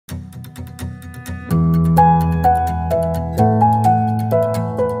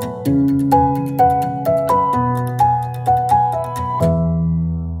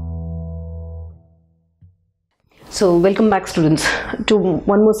So welcome back students to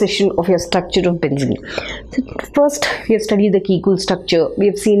one more session of your structure of benzene. So first we have studied the Kekulé structure, we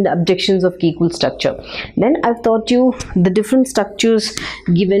have seen the objections of Kekulé structure. Then I've taught you the different structures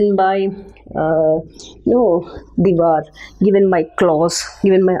given by Dewar, given by Claus,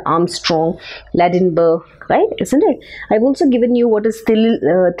 given by Armstrong, Ladenburg, right, isn't it? I've also given you what is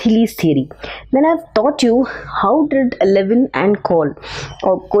Thiele's theory. Then I've taught you how did Levin and Cole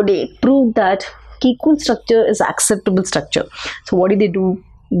or Code prove that Kekulé structure is acceptable structure. So what did they do?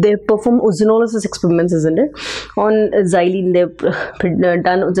 They perform ozonolysis experiments, isn't it? On xylene, they've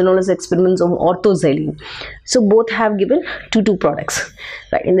done ozonolysis experiments on orthoxylene. So both have given 2 products,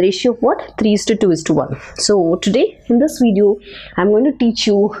 right? In the ratio of what? 3:2:1. So today in this video, I'm going to teach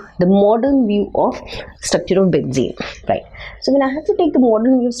you the modern view of structure of benzene, right? So when I have to take the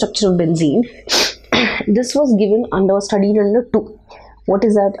modern view of structure of benzene, this was given studied under 2. What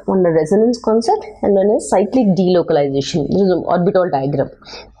is that? One, the resonance concept, and one is cyclic delocalization. This is an orbital diagram,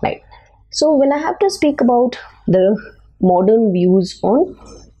 right? So when I have to speak about the modern views on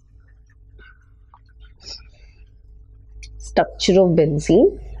structure of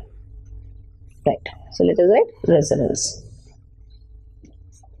benzene, right? So let us write resonance,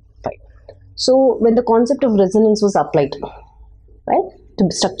 right? So when the concept of resonance was applied, right, to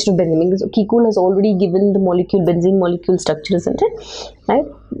the structure of benzene, because Kekulé has already given the benzene molecule structure, isn't it? Right?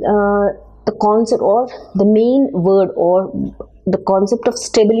 The concept or the main word or the concept of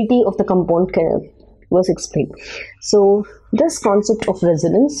stability of the compound was explained. So this concept of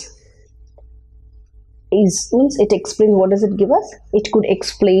resonance means it explains, what does it give us? It could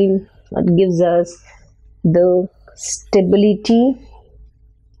explain, it gives us the stability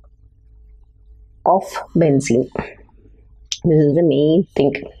of benzene. This is the main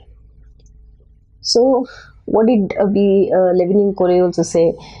thing. So what did Levin and Cole also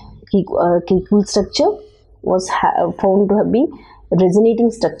say? Kekulé structure was found to have been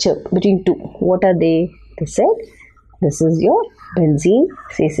resonating structure between 2. What are they? They said this is your benzene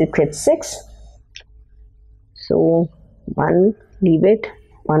C6H6. So 1, leave it,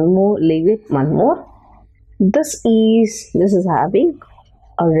 1 more, leave it, 1 more. This is having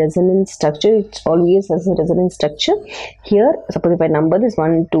a resonance structure. It always has a resonance structure. Here, suppose if I number this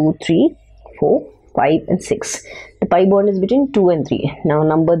 1, 2, 3, 4, 5 and 6. The pi bond is between 2 and 3. Now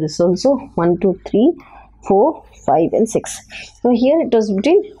number this also 1, 2, 3, 4, 5 and 6. So here it was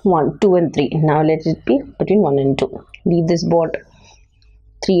between 1, 2 and 3. Now let it be between 1 and 2. Leave this bond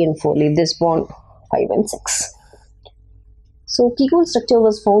 3 and 4. Leave this bond 5 and 6. So Kekulé structure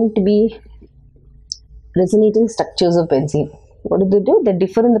was found to be resonating structures of benzene. What do? They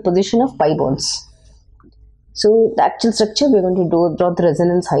differ in the position of pi bonds. So the actual structure we are going to draw the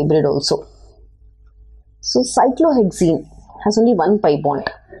resonance hybrid also. So cyclohexene has only 1 pi bond,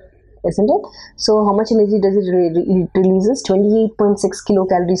 isn't it? So how much energy does it releases? 28.6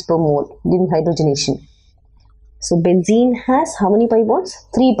 kilocalories per mole during hydrogenation. So benzene has how many pi bonds?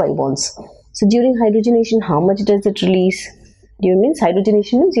 3 pi bonds. So during hydrogenation, how much does it release? Means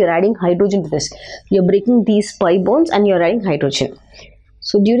hydrogenation means you're adding hydrogen to this. You're breaking these pi bonds and you're adding hydrogen.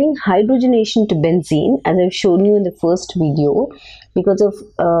 So during hydrogenation to benzene, as I've shown you in the first video, because of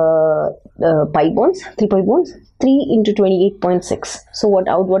pi bonds, 3 pi bonds, 3 into 28.6. So what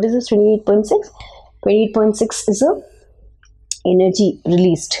is this 28.6? 28.6 is a energy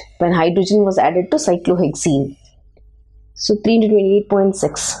released when hydrogen was added to cyclohexene. So 3 into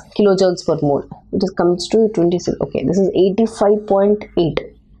 28.6 kilojoules per mole. It comes to 26. Okay, this is 85.8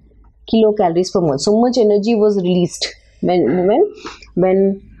 kilocalories per mole. So much energy was released when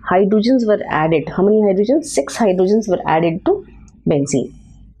hydrogens were added. How many hydrogens? 6 hydrogens were added to benzene.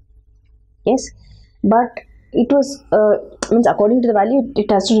 Yes, but it was means according to the value it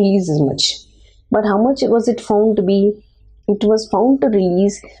has to release as much. But how much was it found to be? It was found to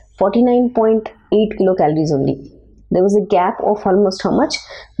release 49.8 kilocalories only. There was a gap of almost how much,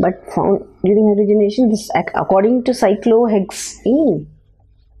 but found during hydrogenation, this according to cyclohexene,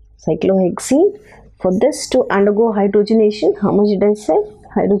 for this to undergo hydrogenation, how much did I say?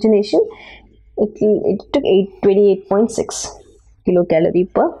 Hydrogenation, it took 28.6 kilocalorie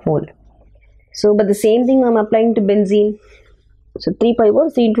per mole. So, but the same thing I'm applying to benzene. So 3 pi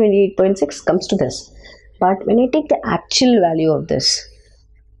bond, 3 into 28.6 comes to this. But when I take the actual value of this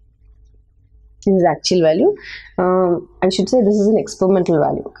is actual value. I should say this is an experimental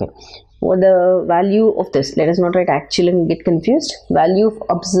value. Okay, what the value of this? Let us not write actual and get confused. Value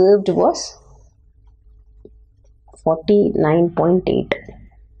observed was 49.8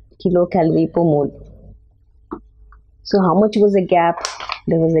 kilocalorie per mole. So how much was the gap?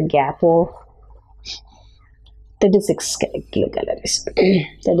 There was a gap of 36 kilocalories.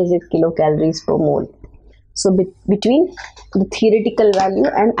 36 kilocalories per mole. So between the theoretical value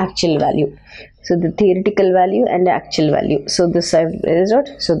and actual value. So the theoretical value and the actual value. So this I've raised out.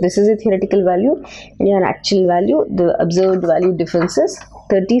 So this is a theoretical value and an actual value. The observed value difference is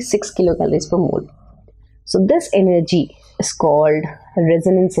 36 kilocalories per mole. So this energy is called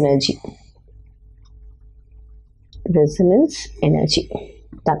resonance energy. Resonance energy.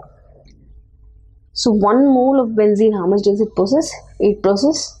 Done. So 1 mole of benzene, how much does it possess? It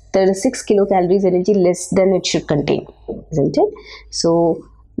possesses 36 kilocalories energy less than it should contain, isn't it? So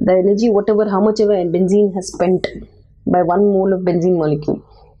the energy, whatever, how much ever benzene has spent by 1 mole of benzene molecule,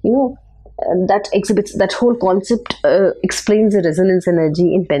 that exhibits, that whole concept explains the resonance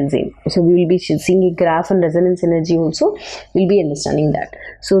energy in benzene. So we will be seeing a graph on resonance energy also. We'll be understanding that.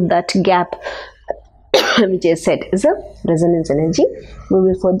 So that gap which I said is a resonance energy. We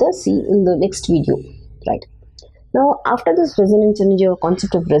will further see in the next video, right? Now, after this resonance energy or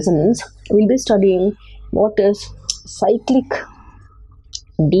concept of resonance, we'll be studying what is cyclic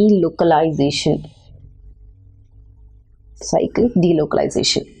delocalization. Cyclic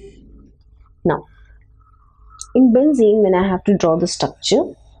delocalization. Now, in benzene, when I have to draw the structure,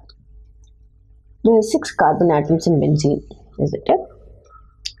 there are 6 carbon atoms in benzene, isn't it?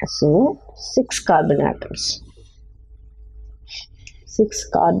 So 6 carbon atoms. 6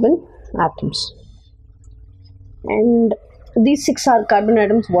 carbon atoms. And these 6 are carbon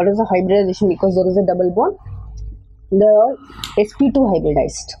atoms. What is the hybridization? Because there is a double bond, they are sp2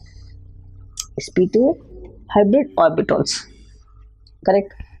 hybridized. sp2 hybrid orbitals.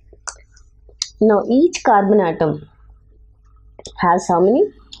 Correct. Now each carbon atom has how many?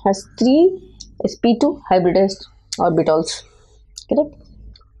 Has 3 sp2 hybridized orbitals. Correct.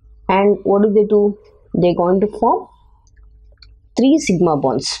 And what do? They're going to form 3 sigma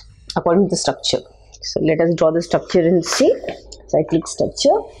bonds according to the structure. So let us draw the structure and see. Cyclic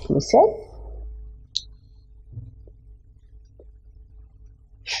structure, we said.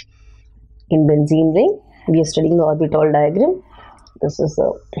 In benzene ring, we are studying the orbital diagram. This is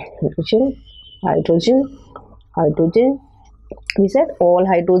the hydrogen, hydrogen, hydrogen. We said all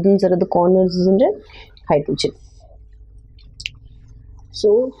hydrogens are at the corners, isn't it? Hydrogen.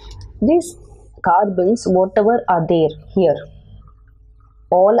 So these carbons, whatever are there here,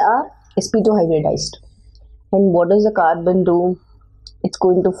 all are sp2 hybridized. And what does the carbon do? It's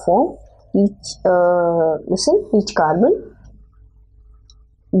going to form each carbon,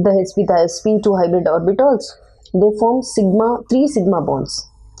 the sp2 hybrid orbitals, they form 3 sigma bonds,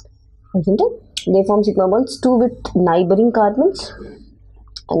 isn't it? They form sigma bonds, 2 with neighboring carbons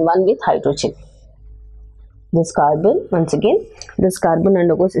and 1 with hydrogen. This carbon, once again, this carbon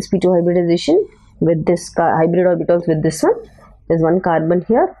undergoes sp2 hybridization with this hybrid orbitals with this one. There's 1 carbon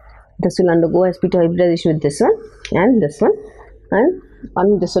here. This will undergo sp2 hybridization with this one, and this one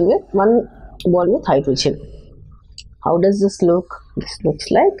with 1 bond with hydrogen. How does this look? This looks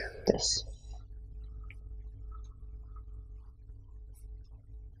like this.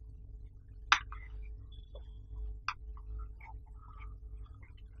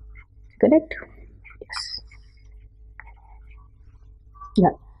 Correct? Yes.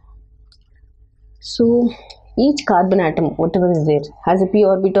 Yeah. So each carbon atom, whatever is there, has a p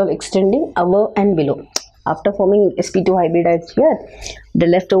orbital extending above and below. After forming sp2 hybridized here, the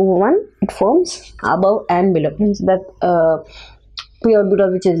leftover one, it forms above and below. Means that p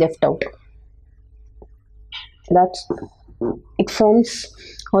orbital which is left out, that it forms,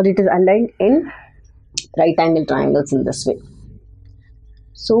 or it is aligned in right angle triangles in this way.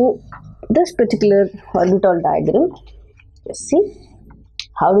 So this particular orbital diagram, let's see,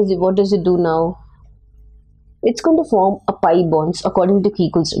 what does it do now? It's going to form a pi bonds according to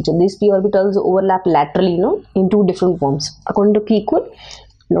K-equal structure. These p orbitals overlap laterally, in 2 different forms according to K-equal.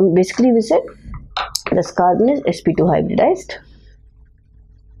 Now basically we said this carbon is sp2 hybridized,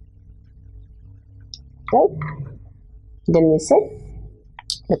 right? Then we said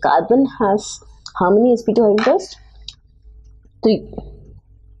the carbon has how many sp2 hybridized? 3.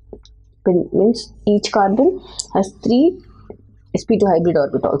 Means each carbon has 3 sp2 hybrid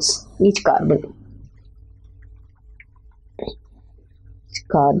orbitals. Each carbon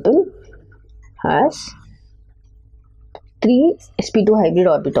has 3 sp2 hybrid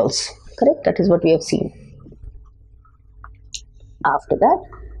orbitals. Correct? That is what we have seen. After that,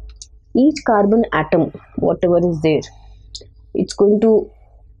 each carbon atom, whatever is there, it's going to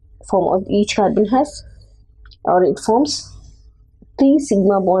form, each carbon has, or it forms 3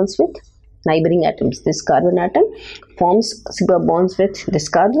 sigma bonds with neighboring atoms. This carbon atom forms sigma bonds with this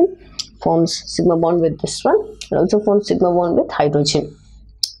carbon, forms sigma bond with this one, and also forms sigma bond with hydrogen.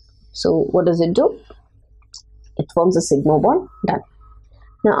 So what does it do? It forms a sigma bond. Done.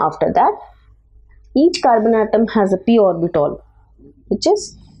 Now after that, Each carbon atom has a p orbital, which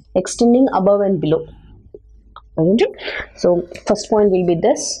is extending above and below. Isn't it? So first point will be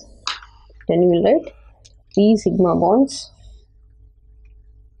this. Then you will write 3 sigma bonds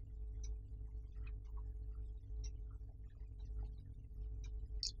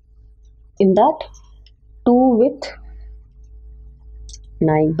in that 2 with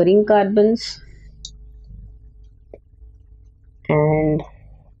neighboring carbons and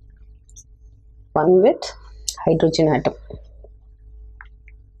 1 with hydrogen atom.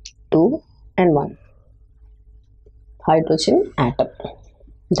 2 and 1 hydrogen atom.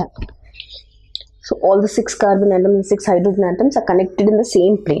 Done. So all the 6 carbon atoms and 6 hydrogen atoms are connected in the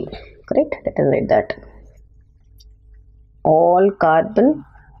same plane. Correct? Let us write that. All carbon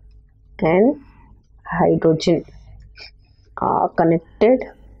and hydrogen are connected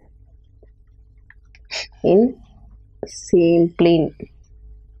in same plane.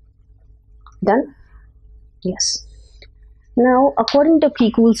 Done? Yes. Now, according to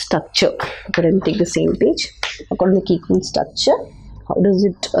Kiku's structure, let me take the same page. According to Kiku's structure, how does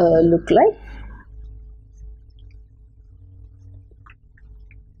it look like?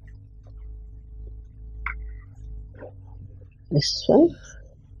 This one.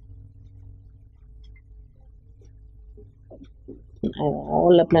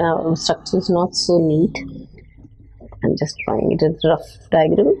 All the structure is not so neat. I'm just drawing it as a rough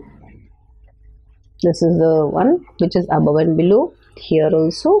diagram. This is the one which is above and below. Here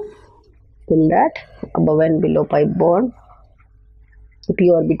also, fill that above and below pi bond, the p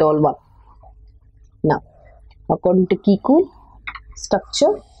orbital 1. Now, according to Kiku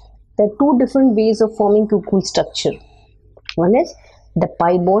structure, there are 2 different ways of forming Kiku structure. One is the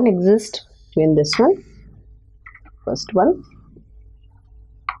pi bond exists in this one, first one,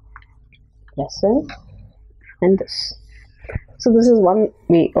 this one, and this. So this is one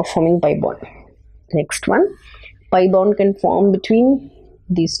way of forming pi bond. Next one, pi bond can form between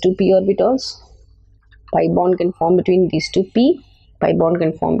these 2 p orbitals. Pi bond can form between these 2 p. Pi bond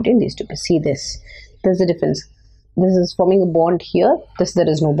can form between these 2 p. See this. There's a difference. This is forming a bond here. This there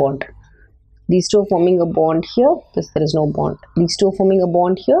is no bond. These 2 are forming a bond here. This there is no bond. These 2 are forming a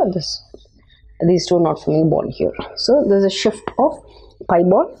bond here. These 2 are not forming a bond here. So there's a shift of pi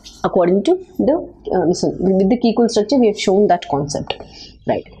bond according to the with the Kiku structure. We have shown that concept.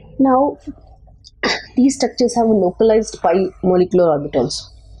 Right now, these structures have localized pi molecular orbitals.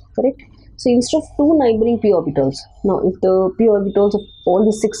 Correct. So instead of 2 neighboring p orbitals, now if the p orbitals of all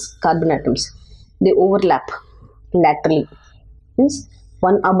the 6 carbon atoms, they overlap laterally, means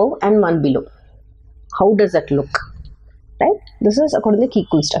one above and one below. How does that look? Right? This is according to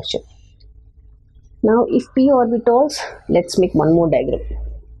Kiku structure. Now, if p orbitals, let's make one more diagram.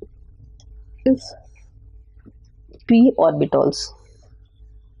 If p orbitals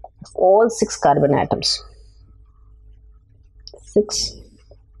of all 6 carbon atoms, 6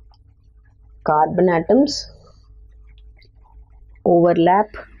 carbon atoms overlap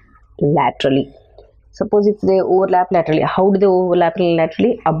laterally. Suppose if they overlap laterally, how do they overlap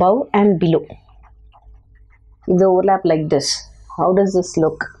laterally? Above and below. If they overlap like this, how does this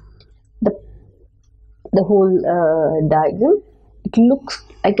look? The whole diagram, it looks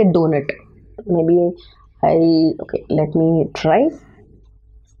like a donut. Maybe okay, let me try.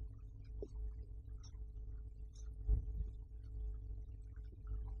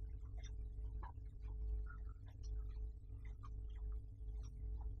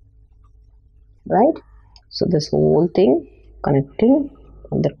 Right? So this whole thing connecting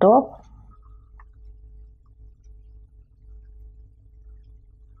on the top.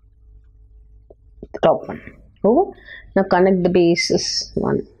 The top one. Over. Now connect the bases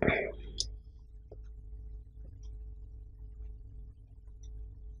 1.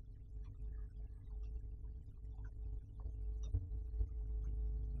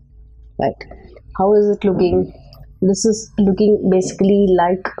 Right. How is it looking? This is looking basically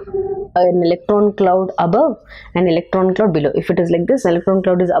like an electron cloud above and electron cloud below. If it is like this, electron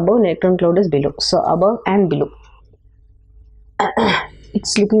cloud is above and electron cloud is below. So above and below.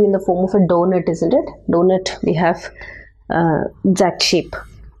 It's looking in the form of a donut, isn't it? Donut, we have exact shape.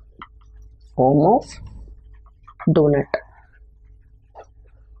 Form of donut.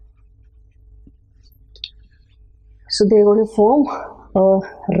 So they are going to form a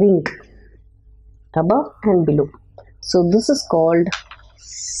ring above and below. So this is called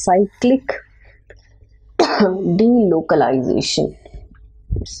cyclic delocalization.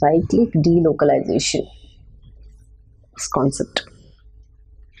 Cyclic delocalization. This concept.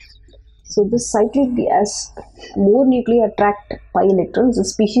 So this cyclic, as more nuclei attract pi electrons, the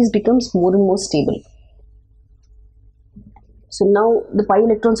species becomes more and more stable. So So now the pi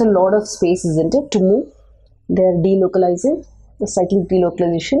electrons have a lot of space, isn't it, to move. They are delocalizing, the cyclic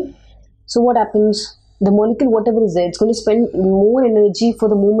delocalization. So what happens? The molecule, whatever is there, it's going to spend more energy for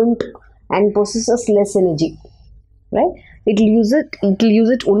the movement and possesses less energy, right? It will use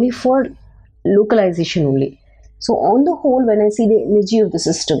it only for localization only. So on the whole, when I see the energy of the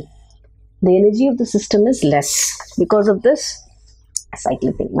system is less because of this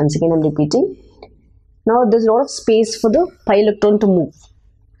cyclic thing. Once again, I'm repeating. Now there's a lot of space for the pi electron to move.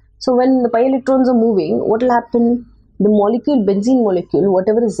 So when the pi electrons are moving, what will happen? The molecule, benzene molecule,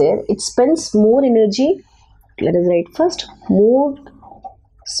 whatever is there, it spends more energy. Let us write first, more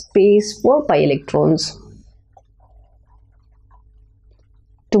space for pi electrons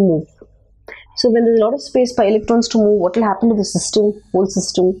to move. So when there's a lot of space pi electrons to move, what will happen to the system, whole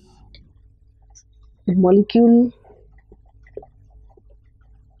system? The molecule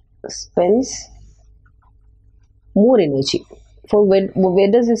spends more energy. For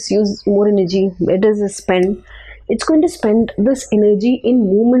where does this use more energy? Where does this spend? It's going to spend this energy in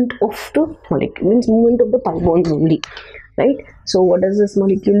movement of the molecule, means movement of the pi bonds only, right? So what does this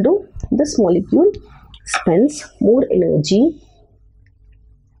molecule do? This molecule spends more energy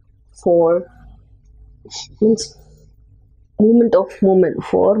for means movement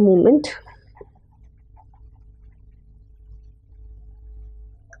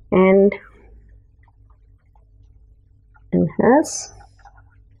and has,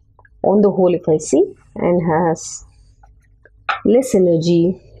 on the whole, if I see, and has less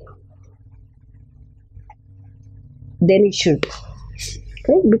energy than it should,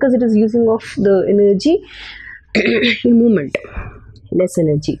 okay? Because it is using of the energy in movement, less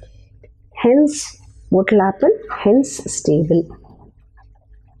energy. Hence, what will happen? Hence, stable.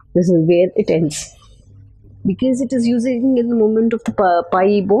 This is where it ends. Because it is using in the movement of the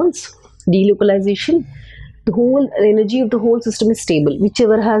pi bonds, delocalization, the whole energy of the whole system is stable.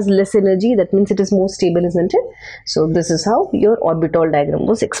 Whichever has less energy, that means it is more stable, isn't it? So this is how your orbital diagram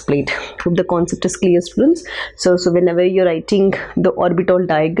was explained. Hope the concept is clear, students. So whenever you're writing the orbital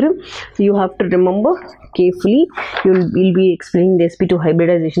diagram, you have to remember carefully. We'll be explaining the sp2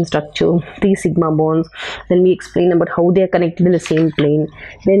 hybridization structure, 3 sigma bonds. Then we explain about how they are connected in the same plane.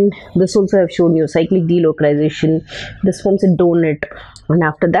 Then this also I have shown you cyclic delocalization. This forms a donut. And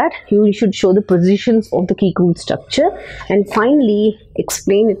after that, you should show the positions of the Kikuchi structure and finally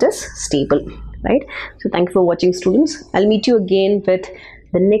explain it as stable, right? So thank you for watching, students. I'll meet you again with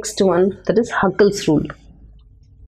the next one, that is Huckel's rule.